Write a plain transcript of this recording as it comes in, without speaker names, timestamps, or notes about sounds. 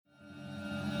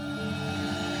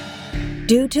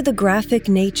Due to the graphic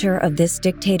nature of this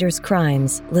dictator's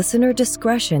crimes, listener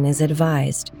discretion is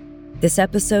advised. This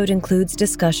episode includes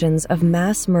discussions of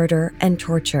mass murder and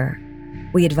torture.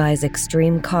 We advise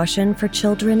extreme caution for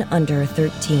children under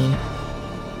 13.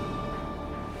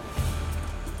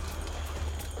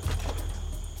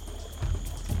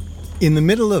 In the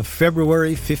middle of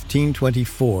February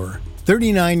 1524,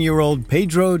 39-year-old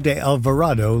Pedro de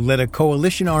Alvarado led a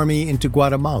coalition army into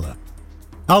Guatemala.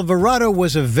 Alvarado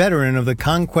was a veteran of the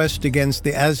conquest against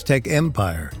the Aztec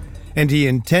Empire, and he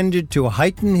intended to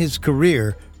heighten his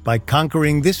career by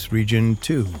conquering this region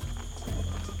too.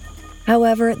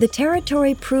 However, the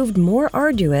territory proved more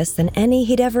arduous than any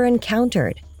he'd ever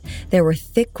encountered. There were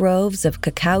thick groves of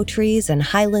cacao trees and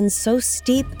highlands so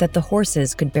steep that the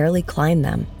horses could barely climb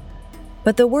them.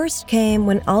 But the worst came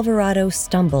when Alvarado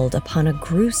stumbled upon a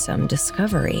gruesome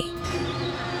discovery.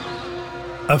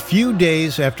 A few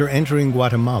days after entering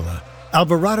Guatemala,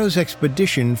 Alvarado's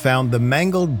expedition found the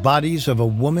mangled bodies of a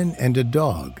woman and a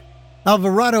dog.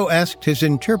 Alvarado asked his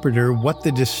interpreter what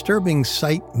the disturbing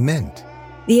sight meant.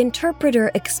 The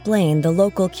interpreter explained the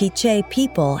local Quiche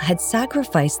people had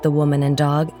sacrificed the woman and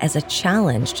dog as a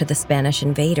challenge to the Spanish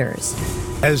invaders.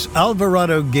 As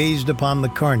Alvarado gazed upon the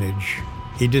carnage,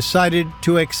 he decided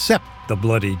to accept the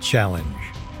bloody challenge.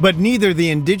 But neither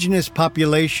the indigenous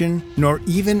population nor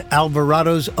even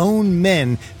Alvarado's own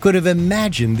men could have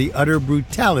imagined the utter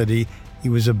brutality he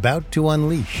was about to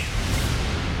unleash.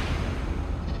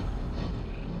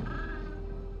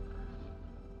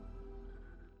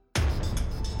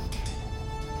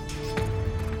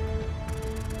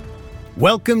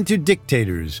 Welcome to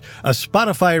Dictators, a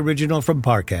Spotify original from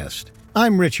Parcast.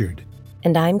 I'm Richard.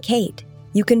 And I'm Kate.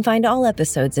 You can find all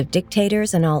episodes of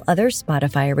Dictators and all other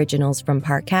Spotify originals from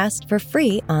Parcast for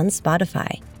free on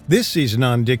Spotify. This season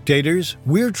on Dictators,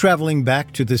 we're traveling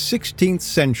back to the 16th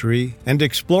century and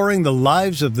exploring the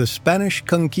lives of the Spanish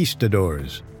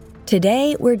conquistadors.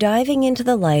 Today, we're diving into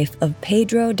the life of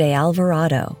Pedro de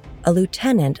Alvarado, a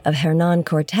lieutenant of Hernán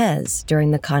Cortés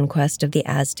during the conquest of the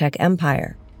Aztec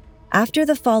Empire. After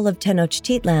the fall of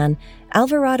Tenochtitlan,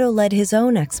 Alvarado led his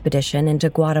own expedition into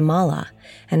Guatemala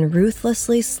and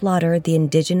ruthlessly slaughtered the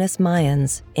indigenous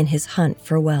Mayans in his hunt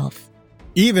for wealth.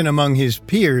 Even among his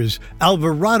peers,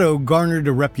 Alvarado garnered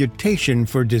a reputation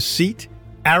for deceit,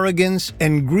 arrogance,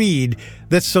 and greed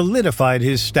that solidified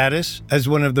his status as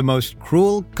one of the most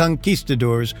cruel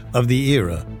conquistadors of the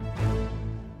era.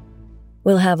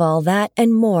 We'll have all that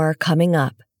and more coming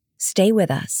up. Stay with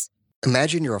us.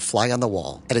 Imagine you're a fly on the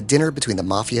wall at a dinner between the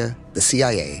Mafia, the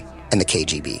CIA, and the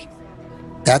KGB.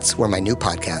 That's where my new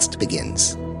podcast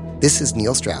begins. This is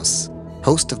Neil Strauss,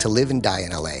 host of To Live and Die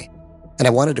in LA, and I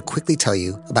wanted to quickly tell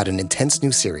you about an intense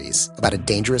new series about a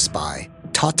dangerous spy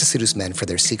taught to seduce men for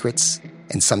their secrets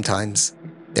and sometimes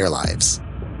their lives.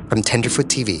 From Tenderfoot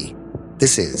TV,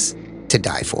 this is To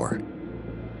Die For.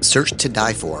 Search To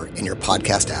Die For in your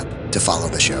podcast app to follow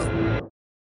the show.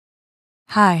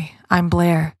 Hi, I'm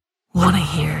Blair. Want to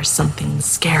hear something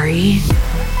scary?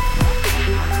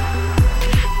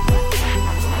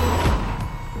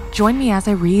 Join me as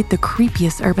I read the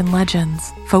creepiest urban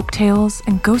legends, folktales,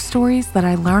 and ghost stories that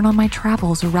I learn on my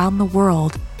travels around the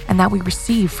world and that we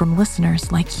receive from listeners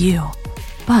like you.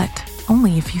 But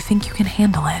only if you think you can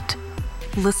handle it.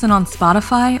 Listen on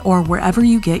Spotify or wherever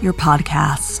you get your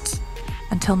podcasts.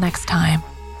 Until next time,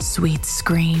 sweet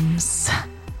screams.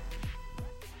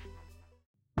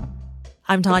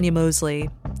 I'm Tanya Mosley.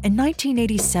 In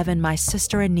 1987, my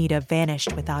sister Anita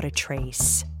vanished without a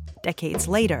trace. Decades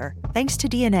later, thanks to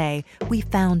DNA, we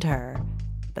found her.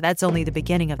 But that's only the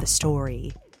beginning of the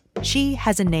story. She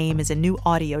Has a Name is a new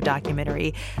audio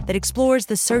documentary that explores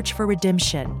the search for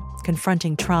redemption,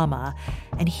 confronting trauma,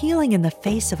 and healing in the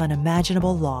face of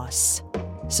unimaginable loss.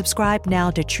 Subscribe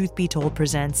now to Truth Be Told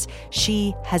presents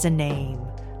She Has a Name,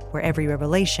 where every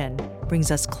revelation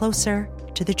brings us closer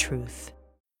to the truth.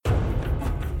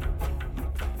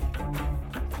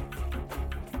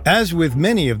 As with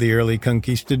many of the early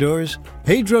conquistadors,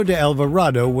 Pedro de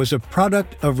Alvarado was a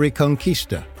product of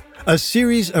Reconquista, a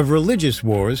series of religious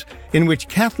wars in which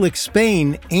Catholic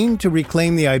Spain aimed to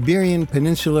reclaim the Iberian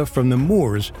Peninsula from the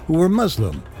Moors, who were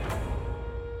Muslim.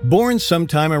 Born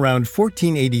sometime around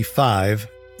 1485,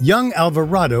 young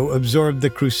Alvarado absorbed the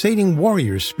crusading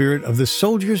warrior spirit of the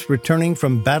soldiers returning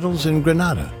from battles in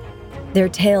Granada. Their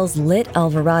tales lit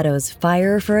Alvarado's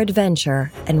fire for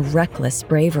adventure and reckless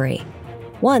bravery.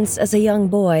 Once, as a young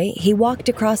boy, he walked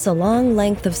across a long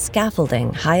length of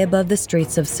scaffolding high above the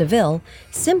streets of Seville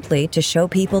simply to show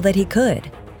people that he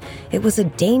could. It was a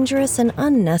dangerous and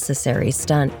unnecessary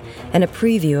stunt, and a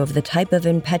preview of the type of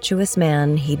impetuous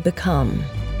man he'd become.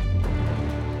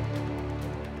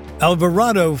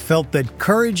 Alvarado felt that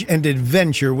courage and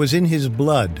adventure was in his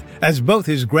blood, as both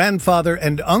his grandfather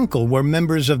and uncle were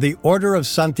members of the Order of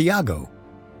Santiago.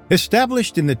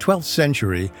 Established in the 12th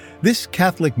century, this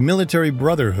Catholic military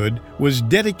brotherhood was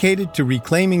dedicated to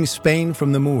reclaiming Spain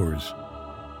from the Moors.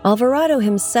 Alvarado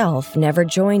himself never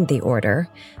joined the order,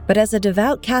 but as a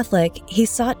devout Catholic, he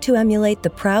sought to emulate the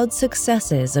proud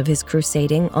successes of his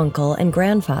crusading uncle and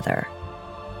grandfather.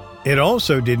 It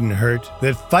also didn't hurt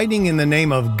that fighting in the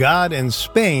name of God and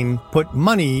Spain put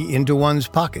money into one's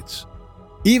pockets.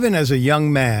 Even as a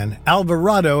young man,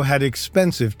 Alvarado had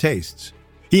expensive tastes.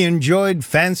 He enjoyed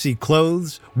fancy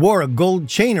clothes, wore a gold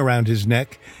chain around his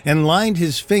neck, and lined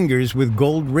his fingers with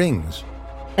gold rings.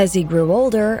 As he grew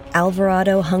older,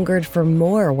 Alvarado hungered for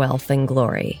more wealth and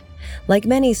glory. Like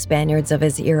many Spaniards of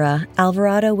his era,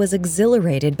 Alvarado was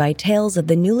exhilarated by tales of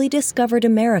the newly discovered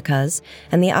Americas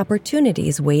and the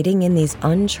opportunities waiting in these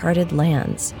uncharted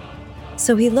lands.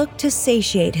 So he looked to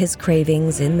satiate his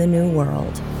cravings in the New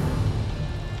World.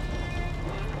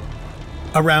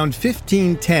 Around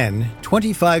 1510,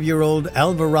 25-year-old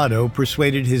Alvarado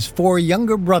persuaded his 4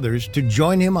 younger brothers to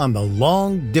join him on the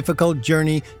long, difficult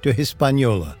journey to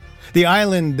Hispaniola, the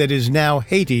island that is now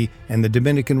Haiti and the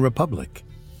Dominican Republic.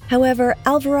 However,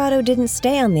 Alvarado didn't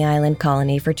stay on the island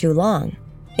colony for too long.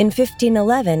 In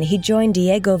 1511, he joined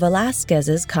Diego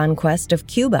Velázquez's conquest of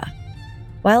Cuba.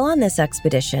 While on this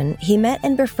expedition, he met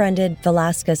and befriended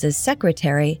Velázquez's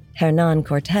secretary, Hernán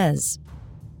Cortés.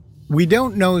 We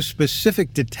don't know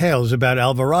specific details about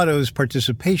Alvarado's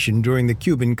participation during the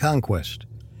Cuban conquest.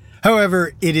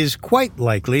 However, it is quite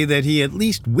likely that he at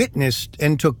least witnessed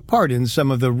and took part in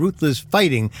some of the ruthless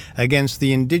fighting against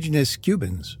the indigenous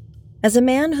Cubans. As a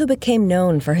man who became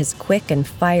known for his quick and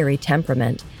fiery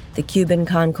temperament, the Cuban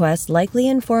conquest likely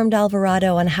informed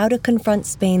Alvarado on how to confront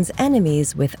Spain's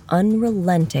enemies with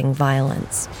unrelenting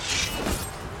violence.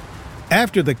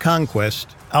 After the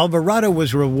conquest, Alvarado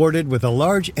was rewarded with a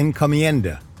large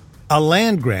encomienda, a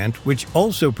land grant which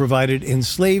also provided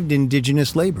enslaved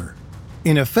indigenous labor.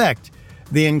 In effect,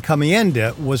 the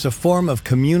encomienda was a form of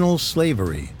communal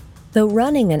slavery. Though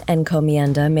running an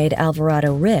encomienda made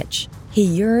Alvarado rich, he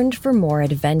yearned for more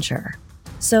adventure.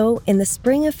 So, in the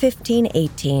spring of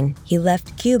 1518, he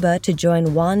left Cuba to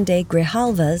join Juan de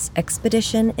Grijalva's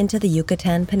expedition into the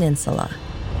Yucatan Peninsula.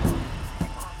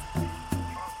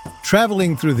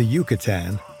 Traveling through the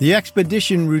Yucatan, the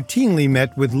expedition routinely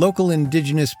met with local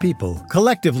indigenous people,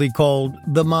 collectively called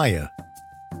the Maya.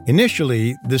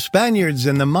 Initially, the Spaniards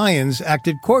and the Mayans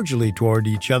acted cordially toward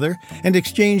each other and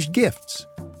exchanged gifts.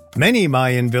 Many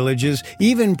Mayan villages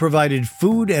even provided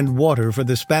food and water for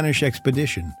the Spanish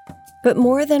expedition. But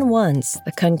more than once,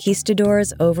 the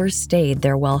conquistadors overstayed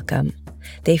their welcome.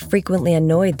 They frequently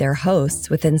annoyed their hosts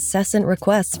with incessant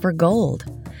requests for gold.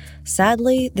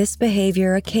 Sadly, this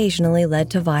behavior occasionally led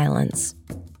to violence.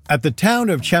 At the town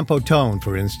of Champoton,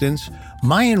 for instance,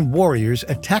 Mayan warriors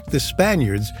attacked the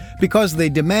Spaniards because they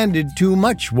demanded too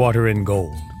much water and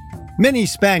gold. Many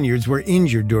Spaniards were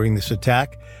injured during this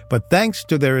attack, but thanks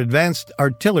to their advanced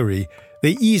artillery,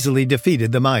 they easily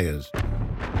defeated the Mayas.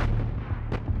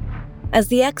 As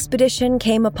the expedition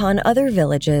came upon other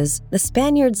villages, the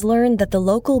Spaniards learned that the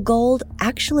local gold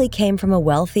actually came from a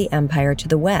wealthy empire to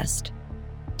the west.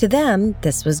 To them,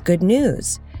 this was good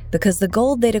news, because the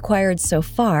gold they'd acquired so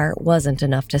far wasn't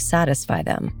enough to satisfy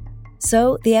them.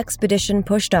 So the expedition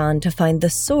pushed on to find the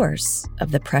source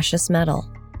of the precious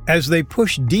metal. As they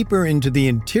pushed deeper into the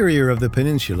interior of the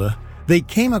peninsula, they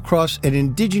came across an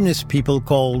indigenous people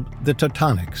called the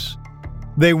Teutonics.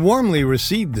 They warmly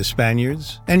received the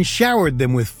Spaniards and showered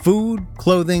them with food,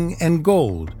 clothing, and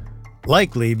gold,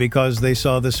 likely because they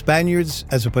saw the Spaniards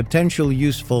as a potential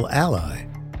useful ally.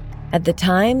 At the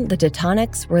time, the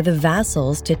Teutonics were the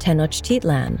vassals to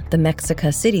Tenochtitlan, the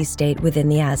Mexica city-state within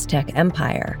the Aztec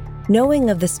Empire. Knowing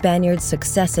of the Spaniards'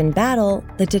 success in battle,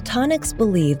 the Teutonics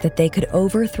believed that they could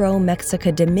overthrow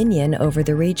Mexica dominion over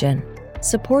the region.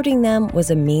 Supporting them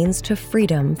was a means to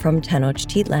freedom from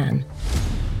Tenochtitlan.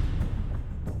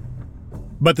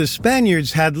 But the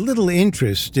Spaniards had little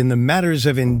interest in the matters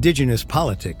of indigenous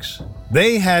politics.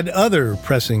 They had other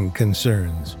pressing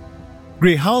concerns.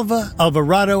 Grijalva,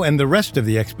 Alvarado, and the rest of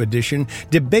the expedition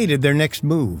debated their next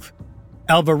move.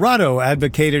 Alvarado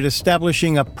advocated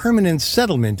establishing a permanent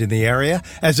settlement in the area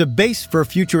as a base for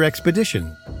future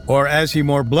expedition, or as he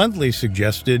more bluntly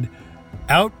suggested,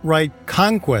 outright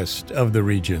conquest of the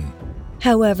region.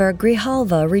 However,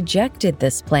 Grijalva rejected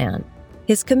this plan.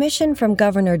 His commission from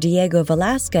Governor Diego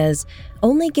Velázquez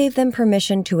only gave them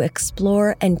permission to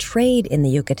explore and trade in the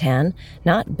Yucatan,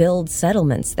 not build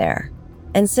settlements there.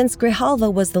 And since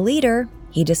Grijalva was the leader,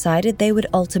 he decided they would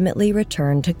ultimately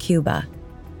return to Cuba.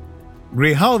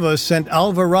 Grijalva sent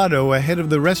Alvarado ahead of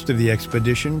the rest of the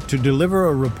expedition to deliver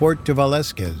a report to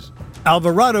Velázquez.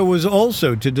 Alvarado was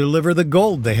also to deliver the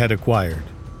gold they had acquired.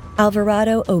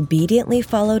 Alvarado obediently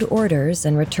followed orders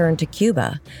and returned to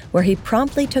Cuba, where he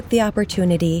promptly took the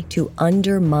opportunity to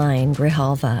undermine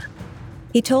Grijalva.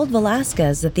 He told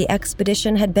Velázquez that the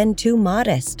expedition had been too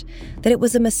modest, that it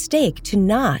was a mistake to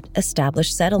not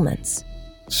establish settlements.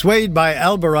 Swayed by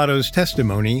Alvarado's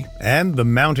testimony and the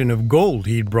mountain of gold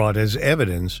he'd brought as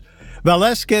evidence,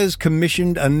 Velázquez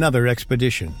commissioned another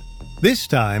expedition. This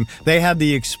time, they had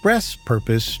the express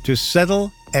purpose to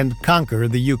settle and conquer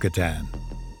the Yucatan.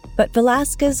 But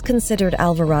Velázquez considered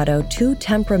Alvarado too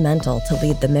temperamental to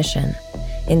lead the mission.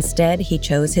 Instead, he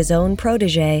chose his own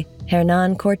protege,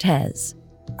 Hernán Cortés.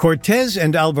 Cortés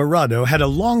and Alvarado had a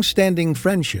long-standing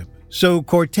friendship, so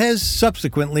Cortés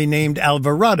subsequently named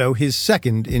Alvarado his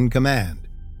second in command.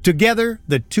 Together,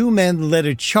 the two men led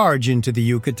a charge into the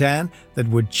Yucatan that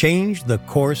would change the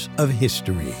course of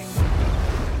history.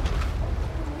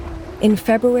 In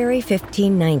February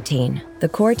 1519, the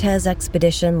Cortés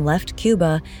expedition left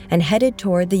Cuba and headed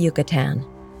toward the Yucatan.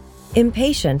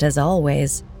 Impatient as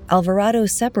always, Alvarado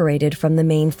separated from the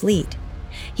main fleet.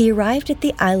 He arrived at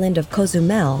the island of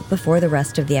Cozumel before the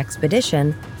rest of the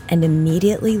expedition and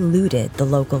immediately looted the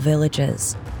local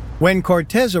villages. When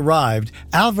Cortés arrived,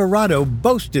 Alvarado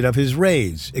boasted of his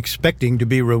raids, expecting to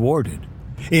be rewarded.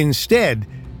 Instead,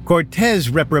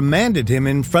 Cortés reprimanded him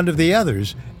in front of the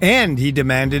others, and he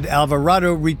demanded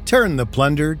Alvarado return the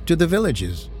plunder to the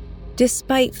villages.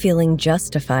 Despite feeling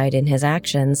justified in his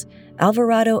actions,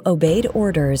 Alvarado obeyed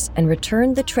orders and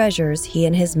returned the treasures he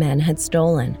and his men had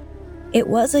stolen. It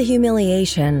was a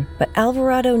humiliation, but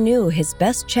Alvarado knew his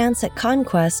best chance at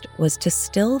conquest was to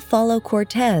still follow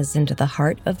Cortés into the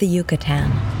heart of the Yucatan.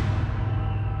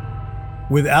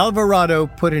 With Alvarado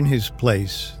put in his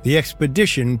place, the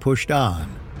expedition pushed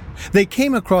on. They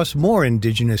came across more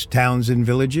indigenous towns and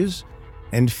villages,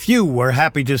 and few were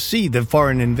happy to see the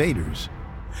foreign invaders.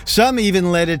 Some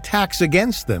even led attacks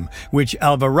against them, which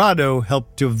Alvarado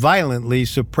helped to violently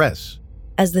suppress.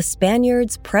 As the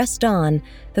Spaniards pressed on,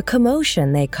 the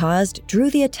commotion they caused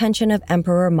drew the attention of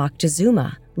Emperor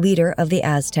Moctezuma, leader of the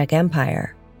Aztec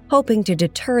Empire. Hoping to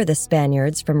deter the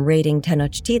Spaniards from raiding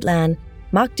Tenochtitlan,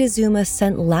 Moctezuma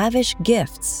sent lavish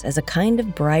gifts as a kind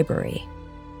of bribery.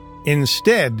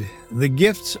 Instead, the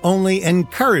gifts only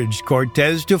encouraged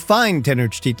Cortés to find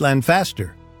Tenochtitlan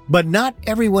faster. But not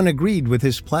everyone agreed with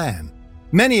his plan.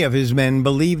 Many of his men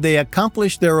believed they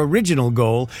accomplished their original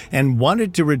goal and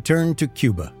wanted to return to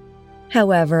Cuba.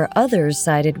 However, others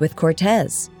sided with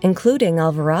Cortés, including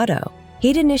Alvarado.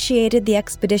 He'd initiated the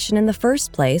expedition in the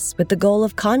first place with the goal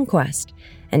of conquest,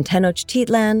 and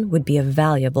Tenochtitlan would be a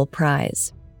valuable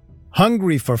prize.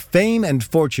 Hungry for fame and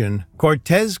fortune,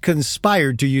 Cortés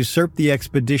conspired to usurp the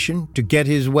expedition to get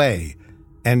his way,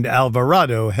 and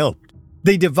Alvarado helped.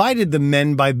 They divided the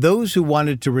men by those who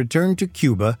wanted to return to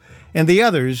Cuba and the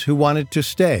others who wanted to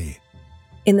stay.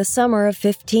 In the summer of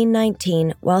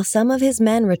 1519, while some of his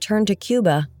men returned to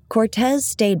Cuba, Cortés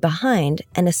stayed behind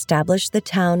and established the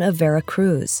town of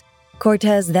Veracruz.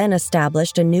 Cortés then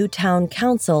established a new town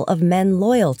council of men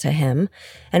loyal to him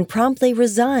and promptly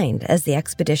resigned as the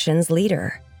expedition's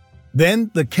leader.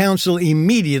 Then the council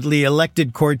immediately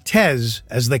elected Cortés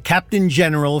as the captain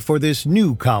general for this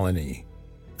new colony.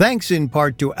 Thanks in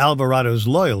part to Alvarado's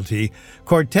loyalty,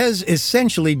 Cortés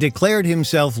essentially declared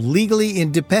himself legally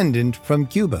independent from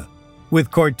Cuba. With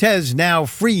Cortés now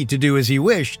free to do as he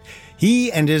wished,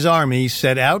 he and his army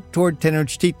set out toward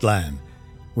Tenochtitlan,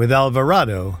 with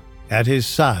Alvarado at his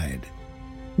side.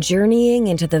 Journeying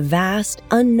into the vast,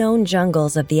 unknown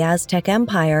jungles of the Aztec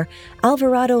Empire,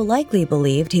 Alvarado likely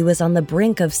believed he was on the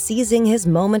brink of seizing his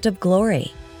moment of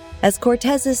glory. As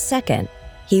Cortés's second,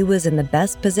 he was in the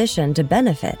best position to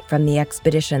benefit from the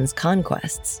expedition's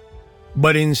conquests.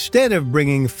 But instead of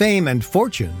bringing fame and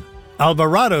fortune,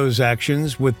 Alvarado's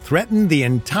actions would threaten the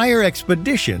entire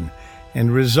expedition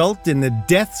and result in the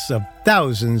deaths of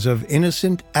thousands of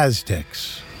innocent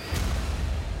Aztecs.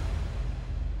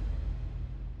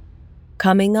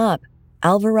 Coming up,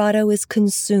 Alvarado is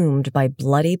consumed by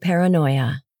bloody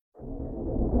paranoia.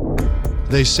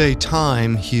 They say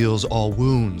time heals all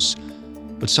wounds,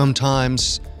 but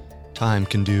sometimes time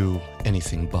can do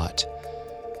anything but.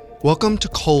 Welcome to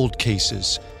Cold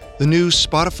Cases, the new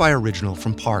Spotify original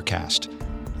from Parcast.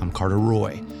 I'm Carter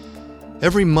Roy.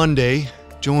 Every Monday,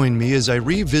 join me as I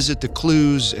revisit the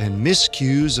clues and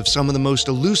miscues of some of the most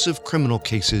elusive criminal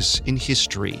cases in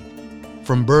history.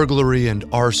 From burglary and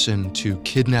arson to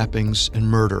kidnappings and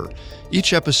murder,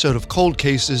 each episode of Cold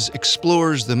Cases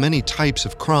explores the many types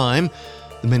of crime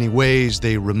the many ways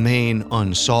they remain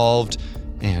unsolved,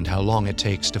 and how long it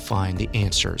takes to find the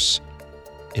answers,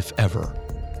 if ever.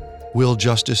 Will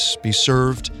justice be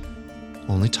served?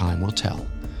 Only time will tell.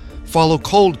 Follow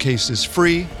Cold Cases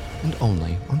free and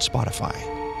only on Spotify.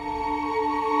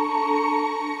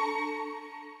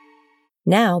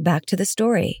 Now back to the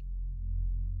story.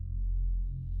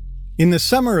 In the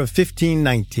summer of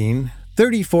 1519,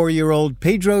 34-year-old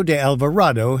Pedro de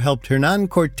Alvarado helped Hernán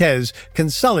Cortés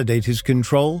consolidate his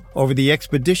control over the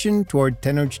expedition toward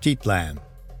Tenochtitlan.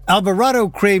 Alvarado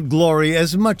craved glory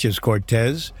as much as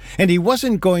Cortés, and he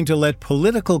wasn't going to let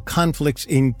political conflicts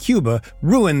in Cuba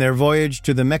ruin their voyage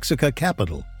to the Mexica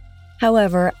capital.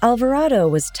 However, Alvarado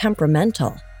was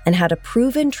temperamental and had a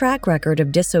proven track record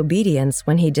of disobedience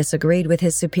when he disagreed with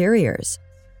his superiors.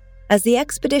 As the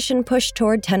expedition pushed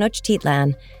toward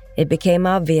Tenochtitlan, it became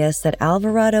obvious that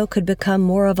Alvarado could become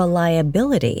more of a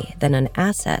liability than an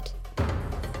asset.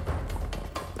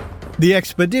 The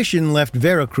expedition left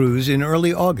Veracruz in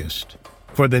early August.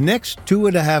 For the next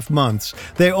 2.5 months,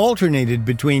 they alternated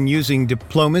between using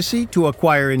diplomacy to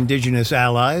acquire indigenous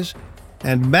allies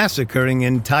and massacring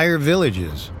entire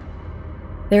villages.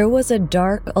 There was a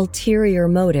dark, ulterior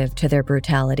motive to their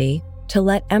brutality, to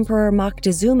let Emperor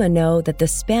Moctezuma know that the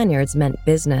Spaniards meant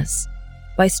business.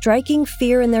 By striking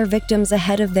fear in their victims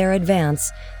ahead of their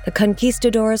advance, the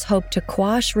conquistadors hoped to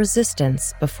quash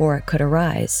resistance before it could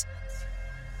arise.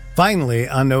 Finally,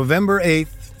 on November 8,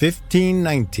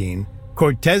 1519,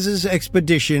 Cortés's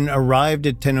expedition arrived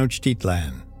at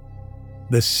Tenochtitlan.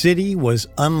 The city was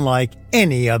unlike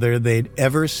any other they'd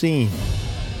ever seen.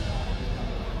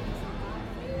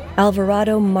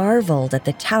 Alvarado marveled at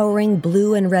the towering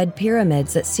blue and red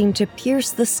pyramids that seemed to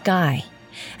pierce the sky.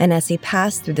 And as he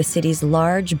passed through the city's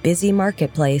large, busy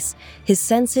marketplace, his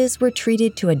senses were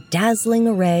treated to a dazzling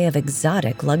array of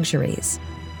exotic luxuries.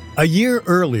 A year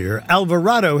earlier,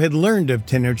 Alvarado had learned of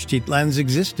Tenochtitlan's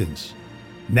existence.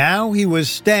 Now he was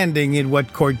standing in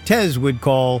what Cortés would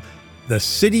call the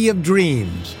City of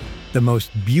Dreams, the most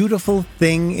beautiful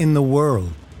thing in the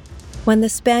world. When the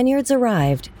Spaniards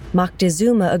arrived,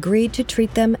 Moctezuma agreed to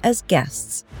treat them as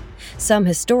guests. Some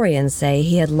historians say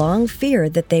he had long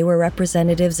feared that they were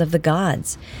representatives of the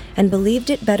gods and believed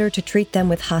it better to treat them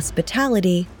with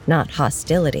hospitality, not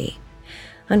hostility.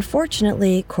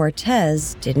 Unfortunately,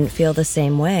 Cortés didn't feel the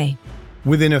same way.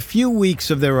 Within a few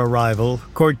weeks of their arrival,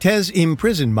 Cortés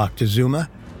imprisoned Moctezuma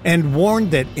and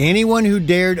warned that anyone who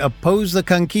dared oppose the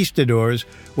conquistadors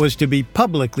was to be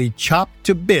publicly chopped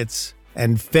to bits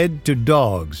and fed to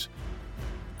dogs.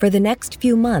 For the next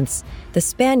few months, the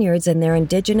Spaniards and their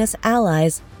indigenous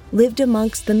allies lived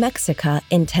amongst the Mexica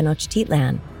in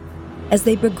Tenochtitlan. As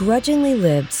they begrudgingly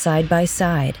lived side by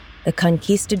side, the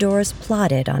conquistadors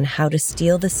plotted on how to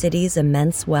steal the city's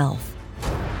immense wealth.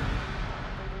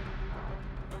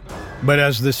 But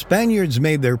as the Spaniards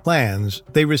made their plans,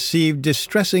 they received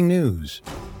distressing news.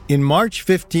 In March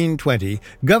 1520,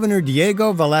 Governor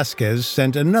Diego Velázquez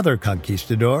sent another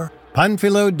conquistador,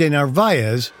 Pánfilo de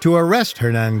Narváez, to arrest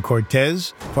Hernán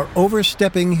Cortés for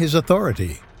overstepping his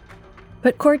authority.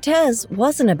 But Cortés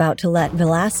wasn't about to let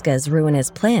Velázquez ruin his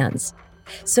plans,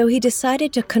 so he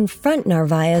decided to confront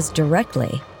Narváez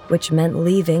directly, which meant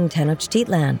leaving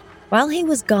Tenochtitlan. While he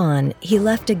was gone, he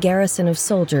left a garrison of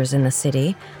soldiers in the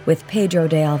city, with Pedro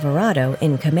de Alvarado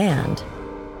in command.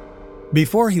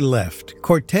 Before he left,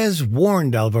 Cortés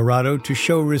warned Alvarado to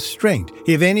show restraint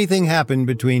if anything happened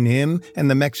between him and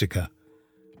the Mexica.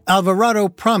 Alvarado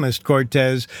promised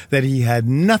Cortés that he had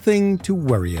nothing to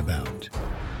worry about.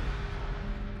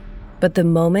 But the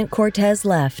moment Cortés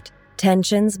left,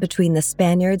 tensions between the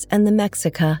Spaniards and the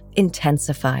Mexica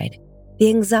intensified. The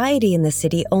anxiety in the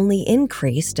city only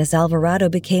increased as Alvarado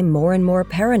became more and more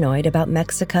paranoid about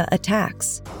Mexica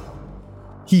attacks.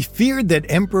 He feared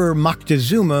that Emperor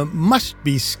Moctezuma must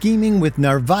be scheming with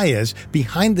Narváez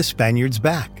behind the Spaniards'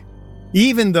 back.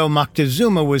 Even though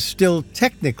Moctezuma was still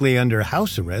technically under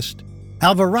house arrest,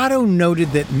 Alvarado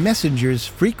noted that messengers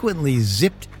frequently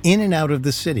zipped in and out of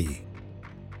the city.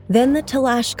 Then the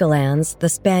Tlaxcalans, the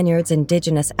Spaniards'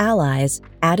 indigenous allies,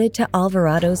 added to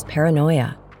Alvarado's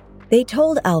paranoia. They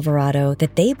told Alvarado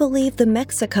that they believed the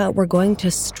Mexica were going to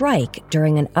strike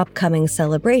during an upcoming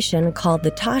celebration called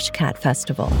the Toshcat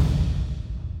Festival.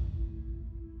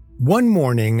 One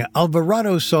morning,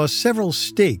 Alvarado saw several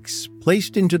stakes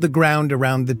placed into the ground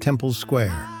around the temple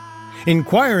square.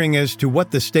 Inquiring as to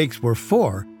what the stakes were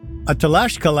for, a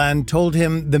Tlaxcalan told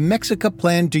him the Mexica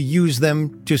planned to use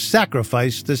them to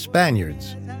sacrifice the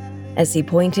Spaniards. As he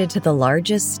pointed to the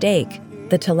largest stake,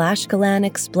 the Tlaxcalan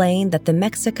explained that the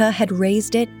Mexica had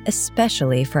raised it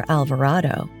especially for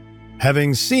Alvarado.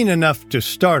 Having seen enough to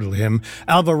startle him,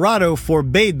 Alvarado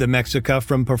forbade the Mexica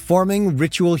from performing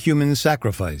ritual human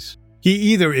sacrifice. He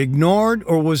either ignored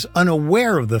or was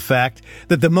unaware of the fact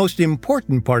that the most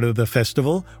important part of the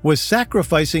festival was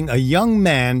sacrificing a young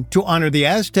man to honor the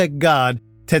Aztec god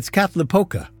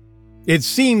Tezcatlipoca. It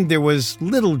seemed there was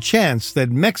little chance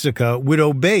that Mexica would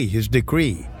obey his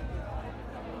decree.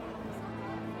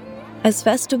 As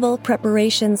festival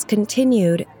preparations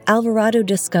continued, Alvarado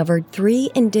discovered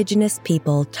 3 indigenous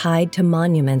people tied to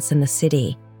monuments in the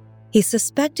city. He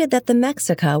suspected that the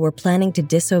Mexica were planning to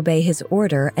disobey his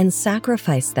order and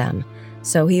sacrifice them,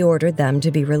 so he ordered them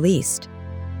to be released.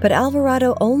 But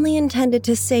Alvarado only intended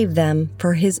to save them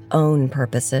for his own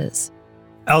purposes.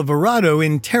 Alvarado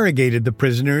interrogated the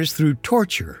prisoners through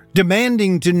torture,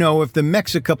 demanding to know if the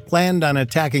Mexica planned on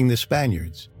attacking the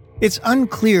Spaniards. It's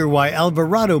unclear why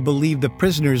Alvarado believed the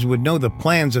prisoners would know the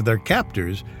plans of their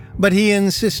captors, but he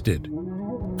insisted.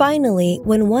 Finally,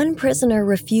 when one prisoner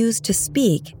refused to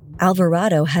speak,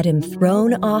 Alvarado had him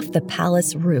thrown off the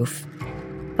palace roof.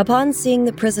 Upon seeing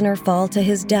the prisoner fall to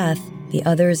his death, the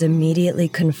others immediately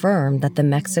confirmed that the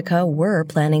Mexica were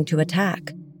planning to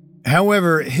attack.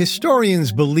 However,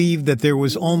 historians believe that there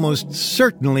was almost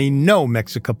certainly no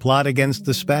Mexica plot against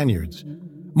the Spaniards.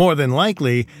 More than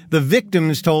likely, the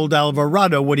victims told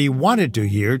Alvarado what he wanted to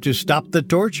hear to stop the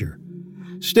torture.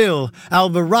 Still,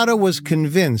 Alvarado was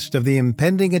convinced of the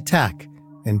impending attack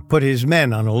and put his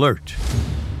men on alert.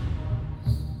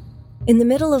 In the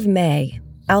middle of May,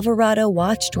 Alvarado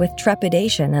watched with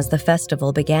trepidation as the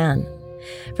festival began.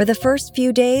 For the first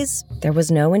few days, there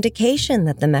was no indication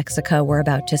that the Mexica were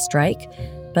about to strike,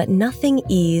 but nothing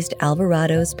eased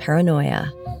Alvarado's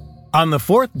paranoia. On the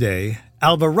 4th day,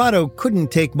 Alvarado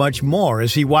couldn't take much more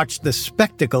as he watched the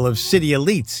spectacle of city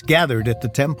elites gathered at the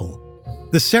temple.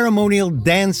 The ceremonial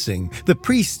dancing, the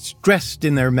priests dressed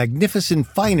in their magnificent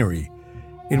finery.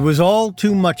 It was all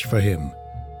too much for him,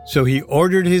 so he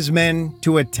ordered his men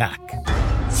to attack.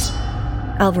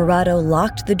 Alvarado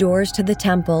locked the doors to the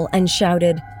temple and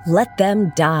shouted, "Let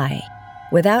them die."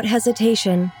 Without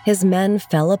hesitation, his men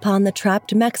fell upon the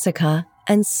trapped Mexica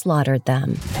and slaughtered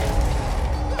them.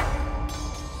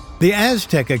 The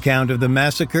Aztec account of the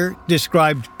massacre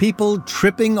described people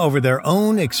tripping over their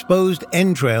own exposed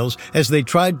entrails as they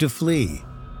tried to flee.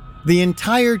 The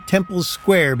entire temple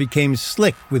square became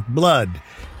slick with blood,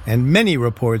 and many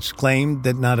reports claimed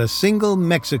that not a single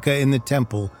Mexica in the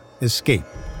temple escaped.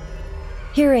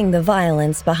 Hearing the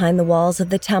violence behind the walls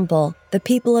of the temple, the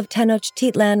people of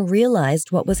Tenochtitlan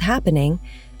realized what was happening,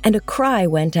 and a cry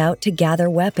went out to gather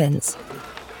weapons.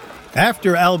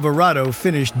 After Alvarado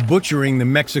finished butchering the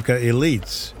Mexica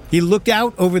elites, he looked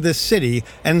out over the city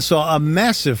and saw a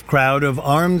massive crowd of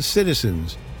armed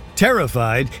citizens.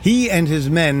 Terrified, he and his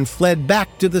men fled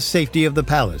back to the safety of the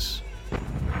palace.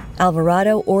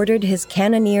 Alvarado ordered his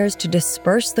cannoneers to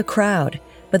disperse the crowd,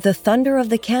 but the thunder of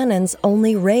the cannons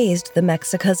only raised the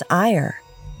Mexica's ire.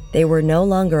 They were no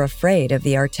longer afraid of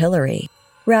the artillery.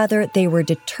 Rather, they were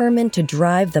determined to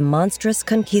drive the monstrous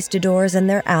conquistadors and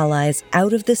their allies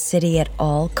out of the city at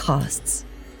all costs.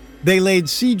 They laid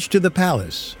siege to the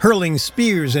palace, hurling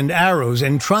spears and arrows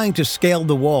and trying to scale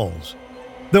the walls.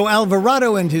 Though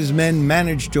Alvarado and his men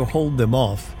managed to hold them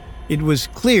off, it was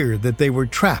clear that they were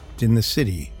trapped in the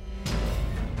city.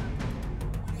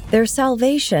 Their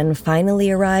salvation finally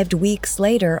arrived weeks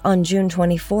later on June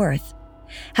 24th.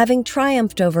 Having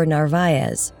triumphed over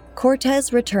Narvaez,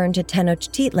 Cortés returned to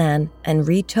Tenochtitlan and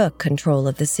retook control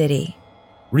of the city.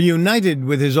 Reunited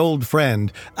with his old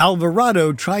friend,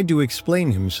 Alvarado tried to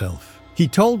explain himself. He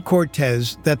told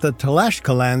Cortés that the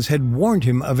Tlaxcalans had warned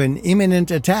him of an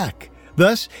imminent attack.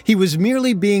 Thus, he was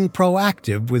merely being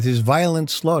proactive with his violent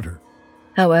slaughter.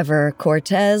 However,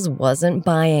 Cortés wasn't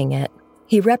buying it.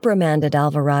 He reprimanded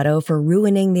Alvarado for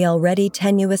ruining the already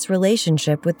tenuous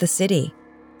relationship with the city.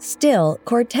 Still,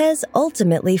 Cortés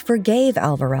ultimately forgave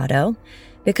Alvarado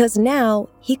because now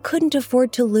he couldn't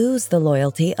afford to lose the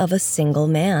loyalty of a single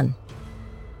man.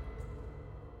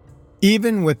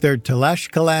 Even with their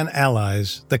Tlaxcalan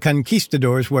allies, the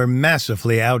conquistadors were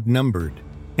massively outnumbered,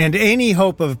 and any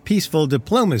hope of peaceful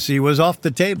diplomacy was off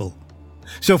the table.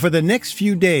 So for the next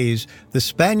few days, the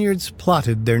Spaniards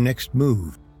plotted their next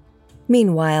move.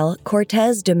 Meanwhile,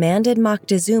 Cortés demanded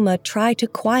Moctezuma try to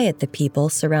quiet the people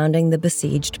surrounding the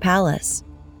besieged palace.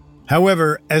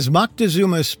 However, as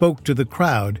Moctezuma spoke to the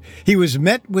crowd, he was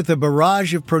met with a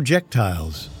barrage of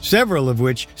projectiles, several of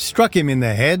which struck him in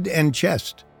the head and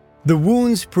chest. The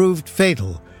wounds proved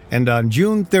fatal, and on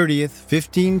June 30th,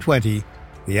 1520,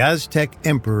 the Aztec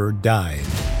emperor died.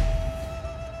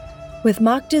 With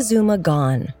Moctezuma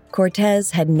gone,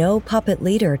 Cortés had no puppet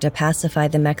leader to pacify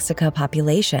the Mexica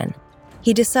population.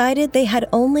 he decided they had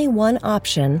only one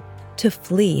option: to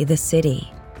flee the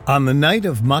city. On the night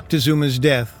of Moctezuma's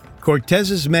death,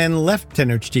 Cortez's men left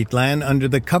Tenochtitlan under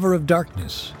the cover of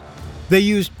darkness. They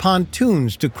used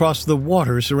pontoons to cross the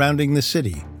water surrounding the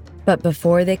city. But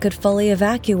before they could fully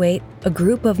evacuate, a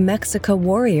group of Mexica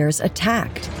warriors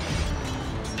attacked.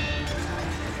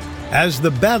 As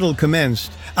the battle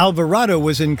commenced, Alvarado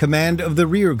was in command of the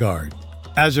rear guard.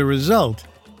 As a result,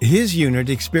 his unit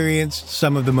experienced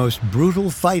some of the most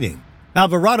brutal fighting.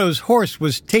 Alvarado's horse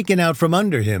was taken out from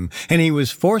under him, and he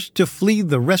was forced to flee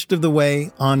the rest of the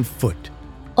way on foot.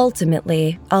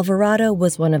 Ultimately, Alvarado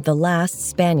was one of the last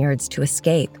Spaniards to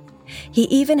escape. He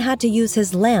even had to use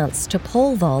his lance to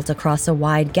pole vault across a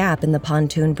wide gap in the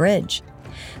pontoon bridge.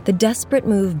 The desperate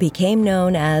move became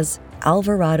known as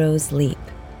Alvarado's Leap.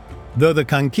 Though the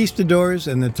Conquistadors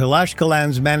and the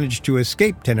Tlaxcalans managed to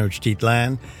escape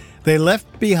Tenochtitlan, they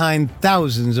left behind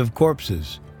thousands of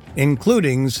corpses,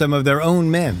 including some of their own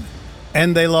men,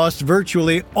 and they lost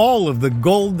virtually all of the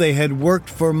gold they had worked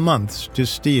for months to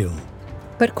steal.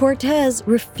 But Cortez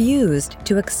refused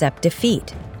to accept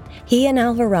defeat. He and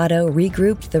Alvarado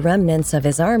regrouped the remnants of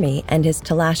his army and his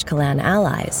Tlaxcalan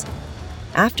allies.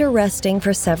 After resting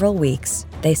for several weeks,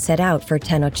 they set out for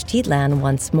Tenochtitlan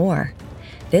once more.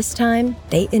 This time,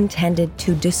 they intended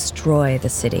to destroy the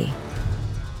city.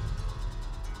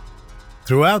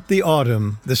 Throughout the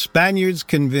autumn, the Spaniards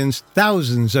convinced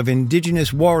thousands of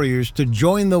indigenous warriors to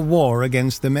join the war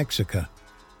against the Mexica.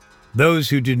 Those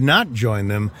who did not join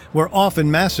them were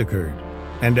often massacred,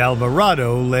 and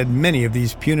Alvarado led many of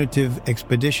these punitive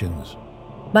expeditions.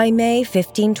 By May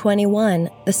 1521,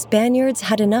 the Spaniards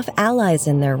had enough allies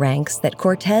in their ranks that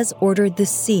Cortez ordered the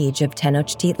siege of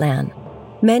Tenochtitlan.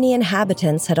 Many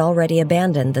inhabitants had already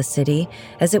abandoned the city,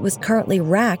 as it was currently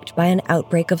racked by an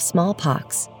outbreak of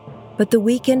smallpox. But the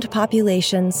weakened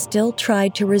population still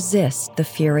tried to resist the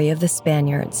fury of the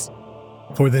Spaniards.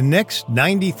 For the next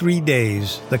 93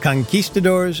 days, the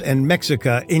Conquistadors and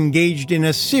Mexica engaged in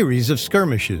a series of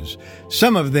skirmishes,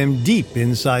 some of them deep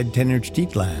inside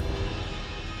Tenochtitlan.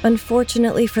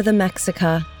 Unfortunately for the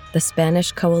Mexica, the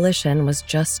Spanish coalition was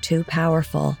just too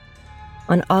powerful.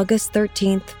 On August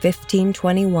 13,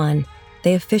 1521,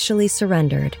 they officially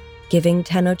surrendered, giving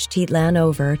Tenochtitlan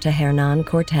over to Hernán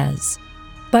Cortés.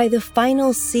 By the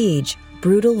final siege,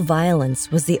 brutal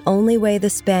violence was the only way the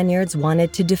Spaniards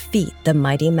wanted to defeat the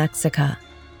mighty Mexica.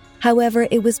 However,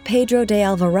 it was Pedro de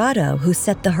Alvarado who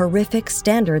set the horrific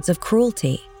standards of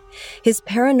cruelty. His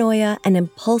paranoia and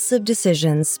impulsive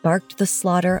decisions sparked the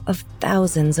slaughter of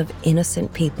thousands of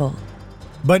innocent people.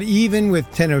 But even with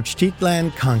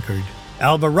Tenochtitlan conquered,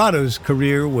 Alvarado's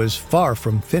career was far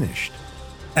from finished.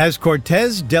 As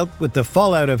Cortés dealt with the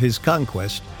fallout of his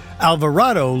conquest,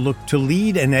 Alvarado looked to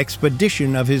lead an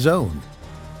expedition of his own.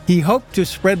 He hoped to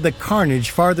spread the carnage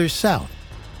farther south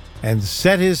and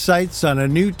set his sights on a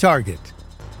new target,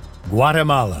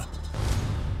 Guatemala.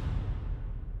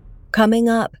 Coming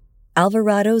up,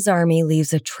 Alvarado's army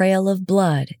leaves a trail of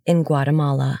blood in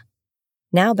Guatemala.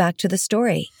 Now back to the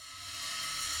story.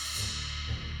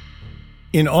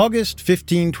 In August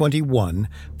 1521,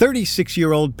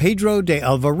 36-year-old Pedro de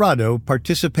Alvarado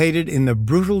participated in the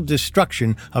brutal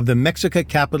destruction of the Mexica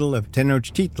capital of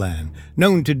Tenochtitlan,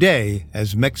 known today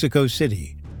as Mexico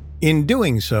City. In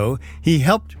doing so, he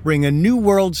helped bring a New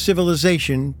World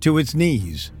civilization to its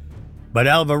knees. But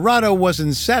Alvarado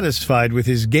wasn't satisfied with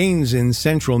his gains in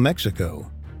central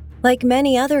Mexico. Like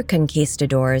many other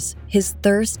conquistadors, his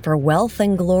thirst for wealth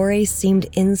and glory seemed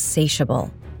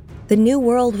insatiable. The New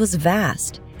World was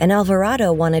vast, and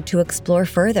Alvarado wanted to explore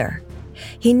further.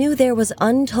 He knew there was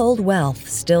untold wealth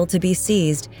still to be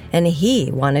seized, and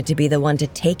he wanted to be the one to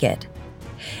take it.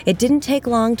 It didn't take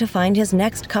long to find his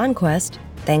next conquest,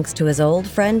 thanks to his old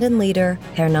friend and leader,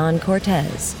 Hernán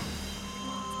Cortés.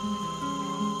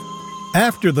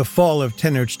 After the fall of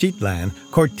Tenochtitlan,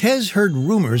 Cortés heard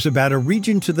rumors about a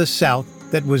region to the south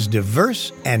that was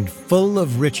diverse and full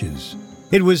of riches.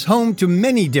 It was home to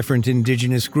many different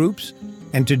indigenous groups,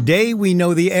 and today we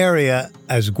know the area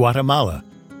as Guatemala.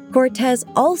 Cortés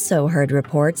also heard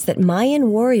reports that Mayan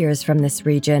warriors from this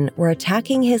region were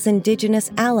attacking his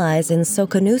indigenous allies in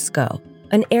Soconusco,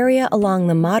 an area along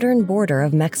the modern border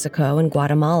of Mexico and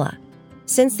Guatemala.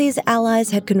 Since these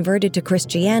allies had converted to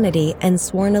Christianity and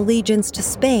sworn allegiance to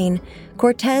Spain,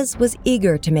 Cortés was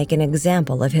eager to make an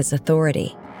example of his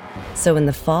authority. So in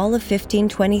the fall of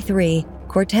 1523,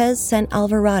 Cortés sent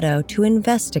Alvarado to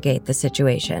investigate the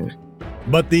situation.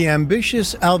 But the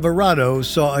ambitious Alvarado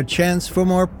saw a chance for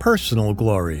more personal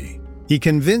glory. He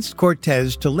convinced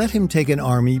Cortés to let him take an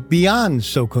army beyond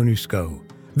Soconusco,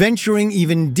 venturing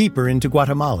even deeper into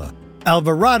Guatemala.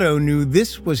 Alvarado knew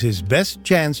this was his best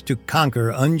chance to conquer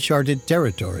uncharted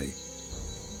territory.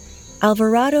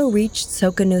 Alvarado reached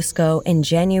Soconusco in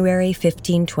January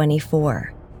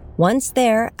 1524. Once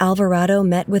there, Alvarado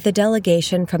met with a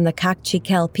delegation from the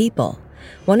Kaqchikel people,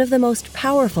 one of the most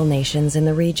powerful nations in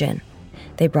the region.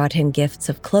 They brought him gifts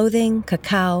of clothing,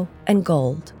 cacao, and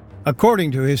gold.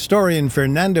 According to historian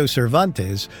Fernando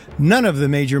Cervantes, none of the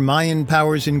major Mayan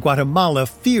powers in Guatemala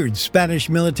feared Spanish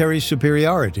military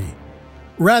superiority.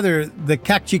 Rather, the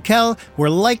Kaqchikel were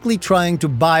likely trying to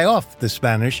buy off the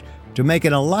Spanish to make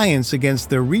an alliance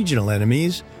against their regional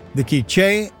enemies, the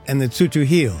Quiché and the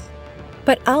Tzutujil.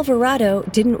 But Alvarado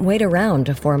didn't wait around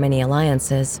to form any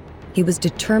alliances. He was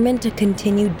determined to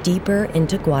continue deeper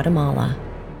into Guatemala.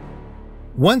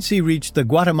 Once he reached the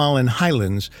Guatemalan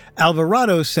highlands,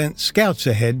 Alvarado sent scouts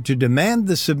ahead to demand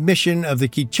the submission of the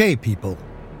Quiché people.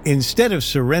 Instead of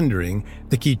surrendering,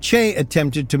 the Quiché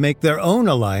attempted to make their own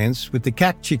alliance with the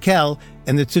Kaqchikel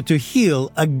and the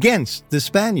Tzutujil against the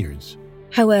Spaniards.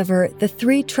 However, the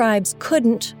three tribes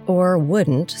couldn't or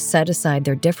wouldn't set aside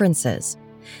their differences.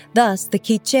 Thus, the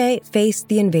Quiché faced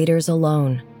the invaders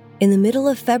alone. In the middle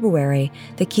of February,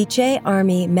 the Quiché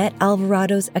army met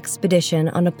Alvarado's expedition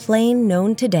on a plain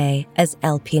known today as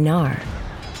El Pinar.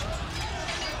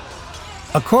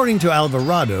 According to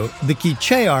Alvarado, the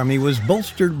Quiché army was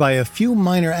bolstered by a few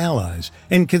minor allies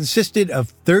and consisted of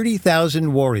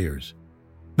 30,000 warriors.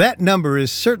 That number is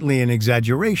certainly an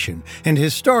exaggeration, and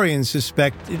historians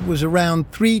suspect it was around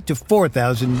 3,000 to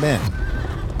 4,000 men.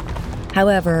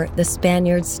 However, the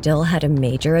Spaniards still had a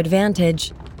major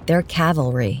advantage: their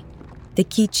cavalry. The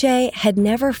Quiché had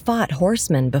never fought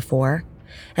horsemen before,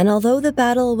 and although the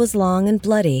battle was long and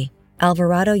bloody,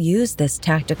 Alvarado used this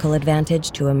tactical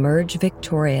advantage to emerge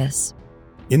victorious.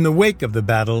 In the wake of the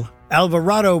battle,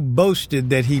 Alvarado boasted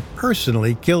that he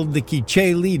personally killed the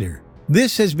Quiché leader.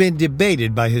 This has been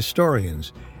debated by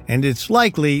historians, and it's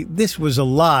likely this was a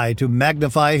lie to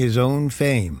magnify his own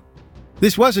fame.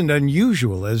 This wasn't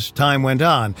unusual as time went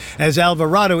on, as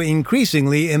Alvarado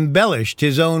increasingly embellished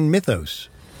his own mythos.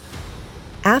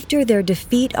 After their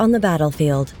defeat on the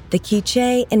battlefield, the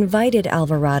Quiché invited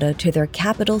Alvarado to their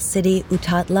capital city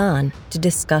Utatlan to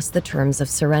discuss the terms of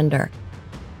surrender.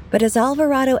 But as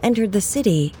Alvarado entered the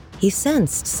city, he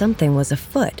sensed something was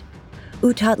afoot.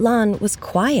 Utatlan was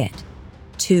quiet,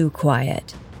 too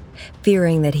quiet.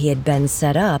 Fearing that he had been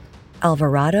set up,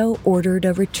 Alvarado ordered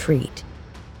a retreat.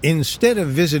 Instead of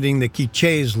visiting the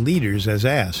Quiché's leaders as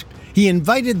asked, he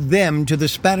invited them to the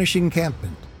Spanish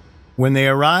encampment. When they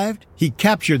arrived, he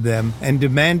captured them and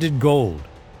demanded gold.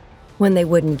 When they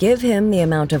wouldn't give him the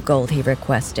amount of gold he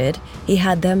requested, he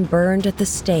had them burned at the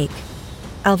stake.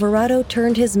 Alvarado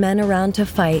turned his men around to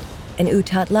fight, and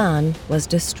Utatlan was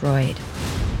destroyed.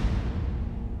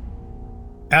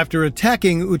 After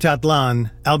attacking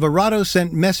Utatlan, Alvarado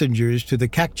sent messengers to the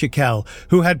Kaqchikel,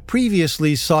 who had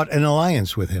previously sought an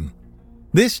alliance with him.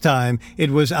 This time, it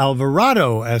was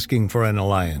Alvarado asking for an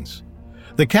alliance.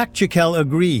 The Kaqchikel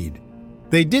agreed.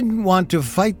 They didn't want to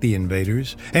fight the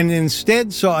invaders, and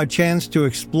instead saw a chance to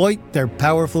exploit their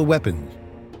powerful weapons.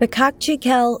 The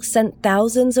Kaqchikel sent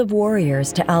thousands of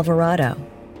warriors to Alvarado.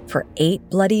 For 8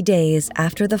 bloody days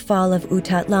after the fall of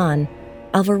Utatlan,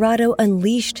 Alvarado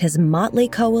unleashed his motley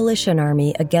coalition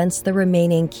army against the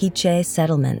remaining Quiché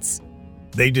settlements.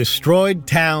 They destroyed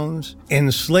towns,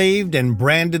 enslaved and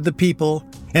branded the people,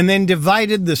 and then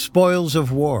divided the spoils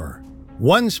of war.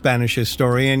 One Spanish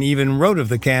historian even wrote of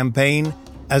the campaign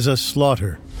as a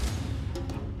slaughter.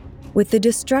 With the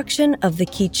destruction of the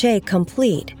Quiché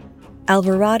complete,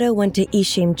 Alvarado went to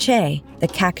Iximché, the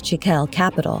Kaqchikel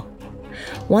capital.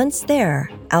 Once there,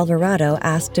 Alvarado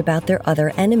asked about their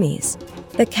other enemies.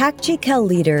 The Kaqchikel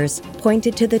leaders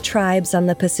pointed to the tribes on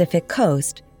the Pacific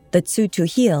coast, the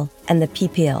Tzutujil and the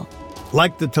Pipil.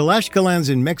 Like the Tlaxcalans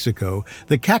in Mexico,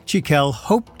 the Kaqchikel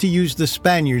hoped to use the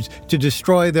Spaniards to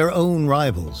destroy their own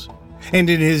rivals. And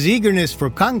in his eagerness for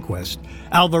conquest,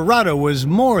 Alvarado was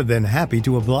more than happy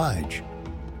to oblige.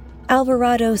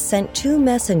 Alvarado sent 2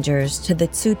 messengers to the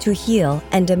Tzutujil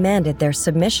and demanded their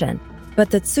submission. But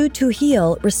the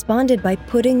Tzutujil responded by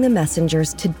putting the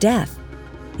messengers to death.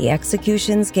 The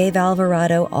executions gave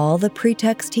Alvarado all the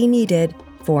pretext he needed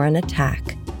for an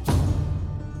attack.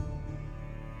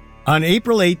 On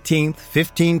April 18,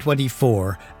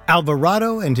 1524,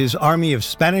 Alvarado and his army of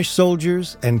Spanish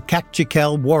soldiers and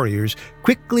Kaqchikel warriors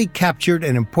quickly captured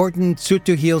an important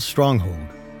Tzutujil stronghold.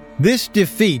 This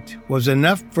defeat was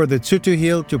enough for the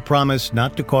Tzutujil to promise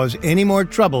not to cause any more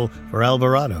trouble for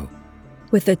Alvarado.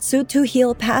 With the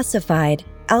Tzutujil pacified,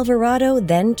 Alvarado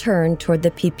then turned toward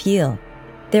the Pipil.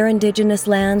 Their indigenous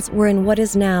lands were in what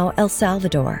is now El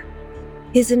Salvador.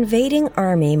 His invading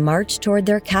army marched toward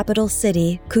their capital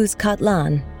city,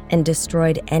 Cuscatlan, and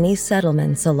destroyed any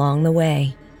settlements along the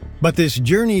way. But this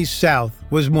journey south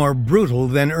was more brutal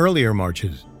than earlier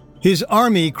marches. His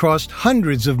army crossed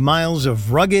hundreds of miles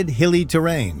of rugged, hilly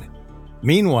terrain.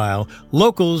 Meanwhile,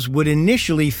 locals would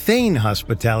initially feign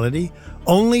hospitality,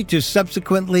 only to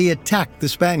subsequently attack the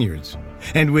Spaniards.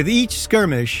 And with each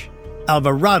skirmish,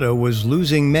 Alvarado was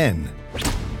losing men.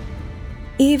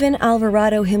 Even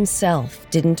Alvarado himself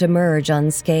didn't emerge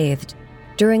unscathed.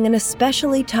 During an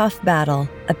especially tough battle,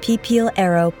 a pipil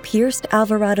arrow pierced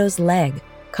Alvarado's leg,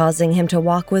 causing him to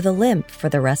walk with a limp for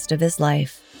the rest of his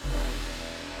life.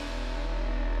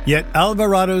 Yet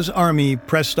Alvarado's army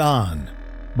pressed on.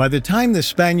 By the time the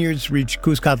Spaniards reached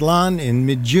Cuscatlan in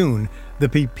mid-June, the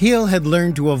pipil had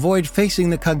learned to avoid facing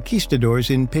the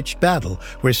conquistadors in pitched battle,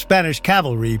 where Spanish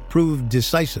cavalry proved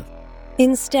decisive.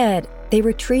 Instead, they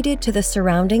retreated to the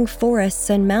surrounding forests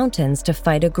and mountains to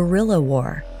fight a guerrilla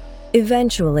war.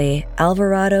 Eventually,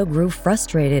 Alvarado grew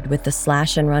frustrated with the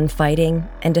slash-and-run fighting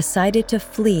and decided to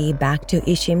flee back to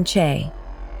Iximché.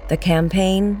 The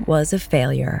campaign was a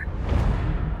failure.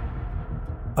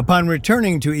 Upon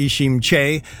returning to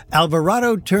Iximché,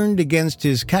 Alvarado turned against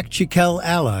his Kaqchikel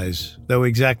allies, though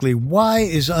exactly why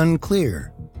is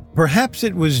unclear. Perhaps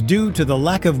it was due to the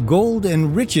lack of gold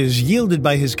and riches yielded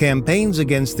by his campaigns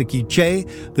against the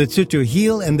Quiché, the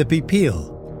Tzutujil, and the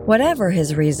Pipil. Whatever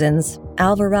his reasons,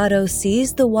 Alvarado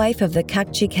seized the wife of the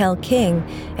Kaqchikel king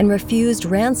and refused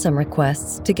ransom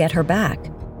requests to get her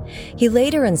back. He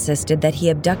later insisted that he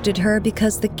abducted her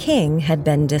because the king had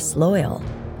been disloyal.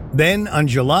 Then, on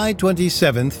July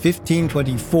 27,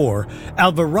 1524,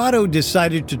 Alvarado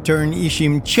decided to turn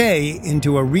Iximché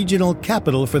into a regional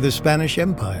capital for the Spanish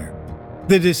Empire.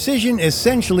 The decision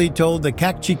essentially told the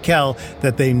Kaqchikel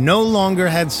that they no longer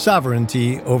had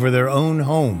sovereignty over their own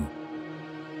home.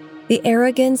 The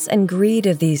arrogance and greed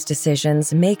of these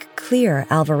decisions make clear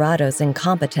Alvarado's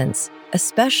incompetence,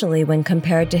 especially when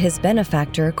compared to his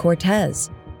benefactor, Cortés.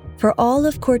 For all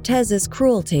of Cortés's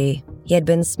cruelty, he had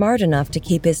been smart enough to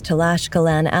keep his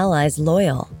Tlaxcalan allies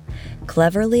loyal,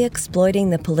 cleverly exploiting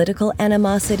the political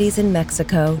animosities in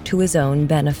Mexico to his own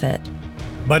benefit.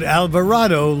 But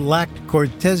Alvarado lacked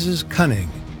Cortés's cunning.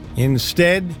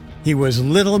 Instead, he was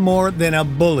little more than a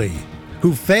bully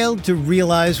who failed to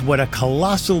realize what a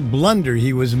colossal blunder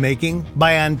he was making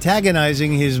by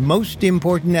antagonizing his most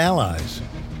important allies.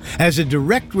 As a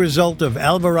direct result of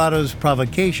Alvarado's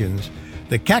provocations,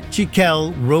 the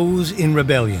Kaqchikel rose in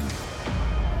rebellion.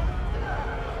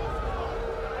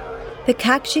 The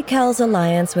Kaqchikel's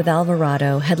alliance with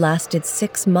Alvarado had lasted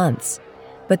 6 months,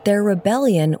 but their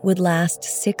rebellion would last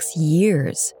 6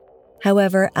 years.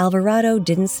 However, Alvarado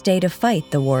didn't stay to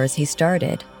fight the wars he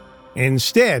started.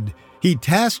 Instead, he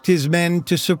tasked his men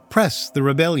to suppress the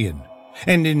rebellion.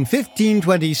 And in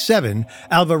 1527,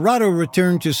 Alvarado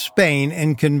returned to Spain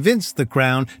and convinced the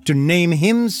crown to name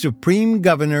him supreme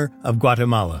governor of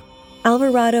Guatemala.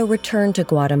 Alvarado returned to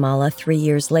Guatemala 3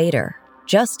 years later,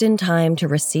 just in time to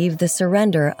receive the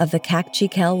surrender of the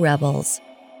Kaqchikel rebels.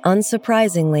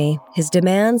 Unsurprisingly, his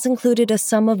demands included a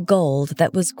sum of gold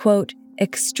that was, quote,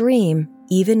 extreme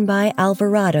even by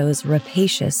Alvarado's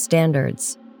rapacious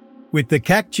standards. With the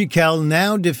Kaqchikel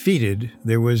now defeated,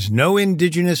 there was no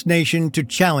indigenous nation to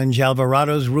challenge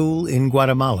Alvarado's rule in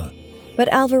Guatemala. But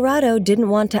Alvarado didn't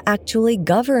want to actually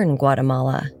govern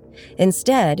Guatemala.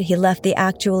 Instead, he left the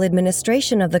actual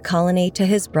administration of the colony to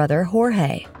his brother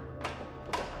Jorge.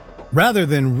 Rather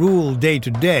than rule day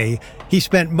to day, he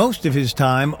spent most of his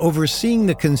time overseeing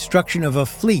the construction of a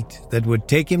fleet that would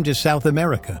take him to South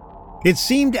America. It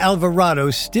seemed Alvarado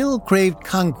still craved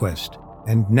conquest,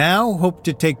 and now hoped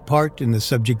to take part in the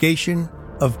subjugation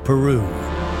of Peru.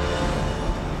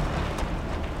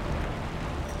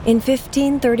 In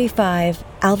 1535,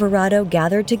 Alvarado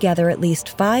gathered together at least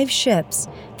 5 ships,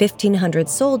 1,500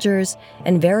 soldiers,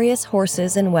 and various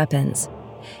horses and weapons.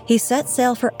 He set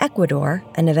sail for Ecuador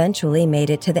and eventually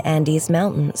made it to the Andes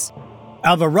Mountains.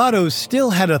 Alvarado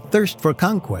still had a thirst for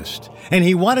conquest, and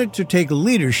he wanted to take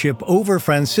leadership over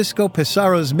Francisco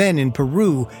Pizarro's men in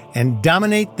Peru and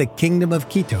dominate the Kingdom of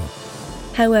Quito.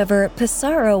 However,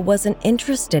 Pizarro wasn't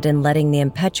interested in letting the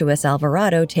impetuous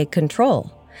Alvarado take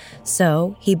control,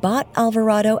 so he bought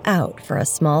Alvarado out for a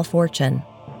small fortune.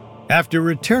 After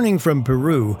returning from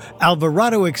Peru,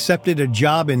 Alvarado accepted a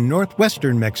job in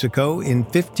northwestern Mexico in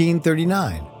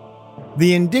 1539.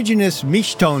 The indigenous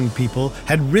Mixton people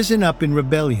had risen up in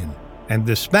rebellion, and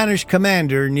the Spanish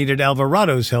commander needed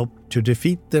Alvarado's help to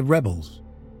defeat the rebels.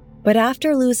 But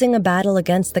after losing a battle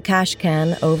against the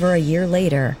Kashkan over a year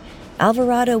later,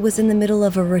 Alvarado was in the middle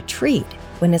of a retreat,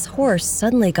 when his horse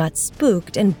suddenly got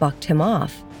spooked and bucked him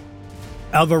off.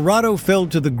 Alvarado fell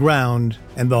to the ground,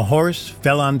 and the horse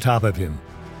fell on top of him.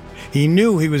 He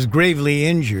knew he was gravely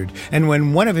injured, and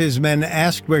when one of his men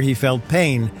asked where he felt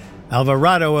pain,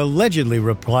 Alvarado allegedly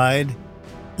replied,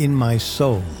 "In my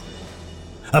soul."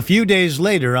 A few days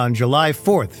later, on July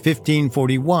 4th,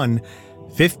 1541,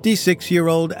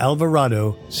 56-year-old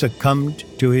Alvarado succumbed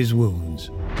to his wounds.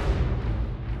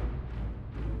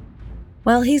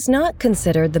 While he's not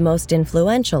considered the most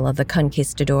influential of the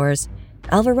conquistadors,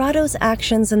 Alvarado's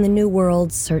actions in the New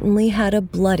World certainly had a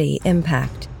bloody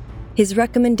impact. His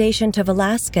recommendation to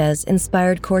Velázquez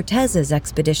inspired Cortez's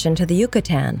expedition to the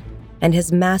Yucatan, and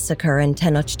his massacre in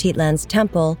Tenochtitlan's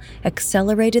temple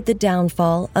accelerated the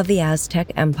downfall of the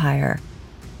Aztec Empire.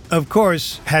 Of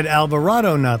course, had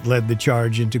Alvarado not led the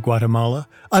charge into Guatemala,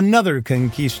 another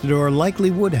conquistador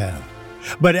likely would have.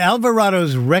 But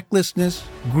Alvarado's recklessness,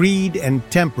 greed, and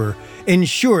temper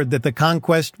ensured that the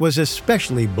conquest was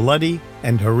especially bloody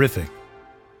and horrific.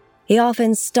 He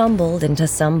often stumbled into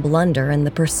some blunder in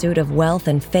the pursuit of wealth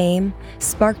and fame,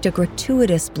 sparked a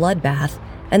gratuitous bloodbath,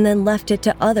 and then left it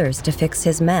to others to fix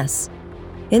his mess.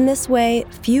 In this way,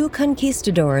 few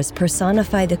conquistadors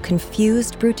personify the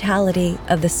confused brutality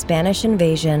of the Spanish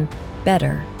invasion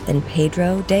better than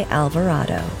Pedro de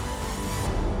Alvarado.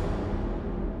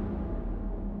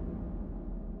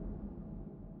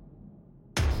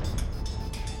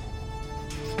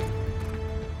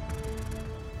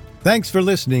 Thanks for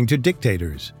listening to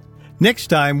Dictators. Next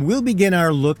time, we'll begin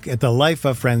our look at the life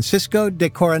of Francisco de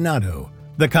Coronado,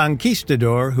 the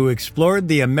conquistador who explored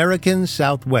the American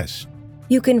Southwest.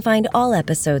 You can find all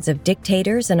episodes of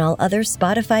Dictators and all other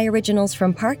Spotify originals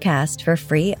from Parcast for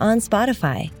free on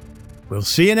Spotify. We'll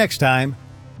see you next time.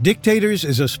 Dictators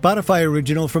is a Spotify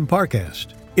original from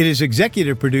Parcast. It is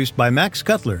executive produced by Max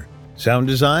Cutler. Sound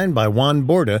design by Juan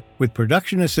Borda, with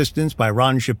production assistance by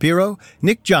Ron Shapiro,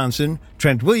 Nick Johnson,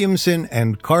 Trent Williamson,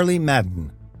 and Carly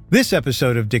Madden. This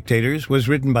episode of Dictators was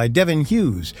written by Devin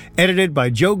Hughes, edited by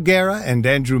Joe Guerra and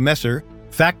Andrew Messer,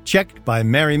 fact-checked by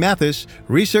Mary Mathis,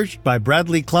 researched by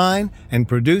Bradley Klein, and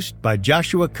produced by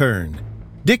Joshua Kern.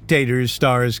 Dictators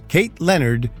stars Kate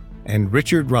Leonard and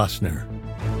Richard Rossner.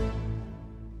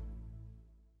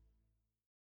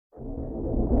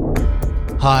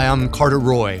 Hi, I'm Carter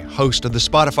Roy, host of the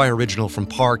Spotify original from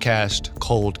Parcast,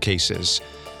 Cold Cases.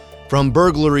 From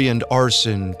burglary and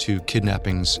arson to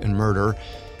kidnappings and murder,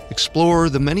 explore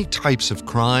the many types of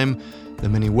crime, the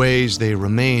many ways they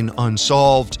remain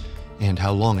unsolved, and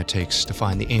how long it takes to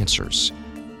find the answers,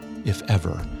 if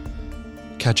ever.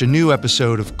 Catch a new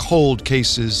episode of Cold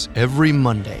Cases every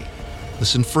Monday.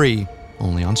 Listen free,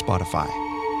 only on Spotify.